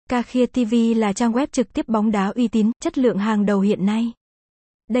Cakhia-tv là trang web trực tiếp bóng đá uy tín, chất lượng hàng đầu hiện nay.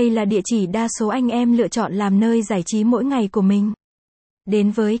 Đây là địa chỉ đa số anh em lựa chọn làm nơi giải trí mỗi ngày của mình.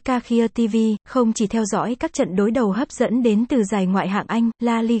 Đến với Cakhia-tv, không chỉ theo dõi các trận đối đầu hấp dẫn đến từ giải Ngoại hạng Anh,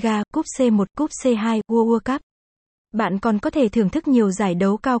 La Liga, Cúp C1, Cúp C2, World Cup. Bạn còn có thể thưởng thức nhiều giải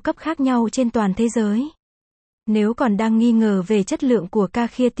đấu cao cấp khác nhau trên toàn thế giới. Nếu còn đang nghi ngờ về chất lượng của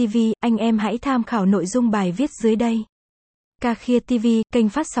Cakhia-tv, anh em hãy tham khảo nội dung bài viết dưới đây. Cakhia-tv, kênh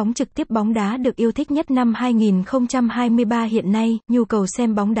phát sóng trực tiếp bóng đá được yêu thích nhất năm 2023 hiện nay, nhu cầu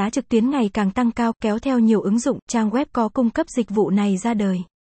xem bóng đá trực tuyến ngày càng tăng cao, kéo theo nhiều ứng dụng, trang web có cung cấp dịch vụ này ra đời.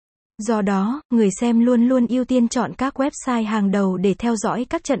 Do đó, người xem luôn luôn ưu tiên chọn các website hàng đầu để theo dõi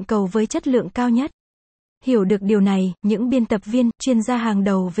các trận cầu với chất lượng cao nhất. Hiểu được điều này, những biên tập viên, chuyên gia hàng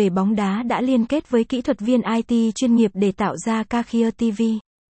đầu về bóng đá đã liên kết với kỹ thuật viên IT chuyên nghiệp để tạo ra Cakhia-tv.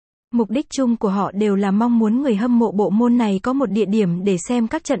 Mục đích chung của họ đều là mong muốn người hâm mộ bộ môn này có một địa điểm để xem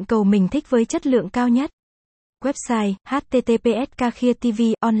các trận cầu mình thích với chất lượng cao nhất. Website: https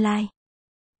cakhia-tv.online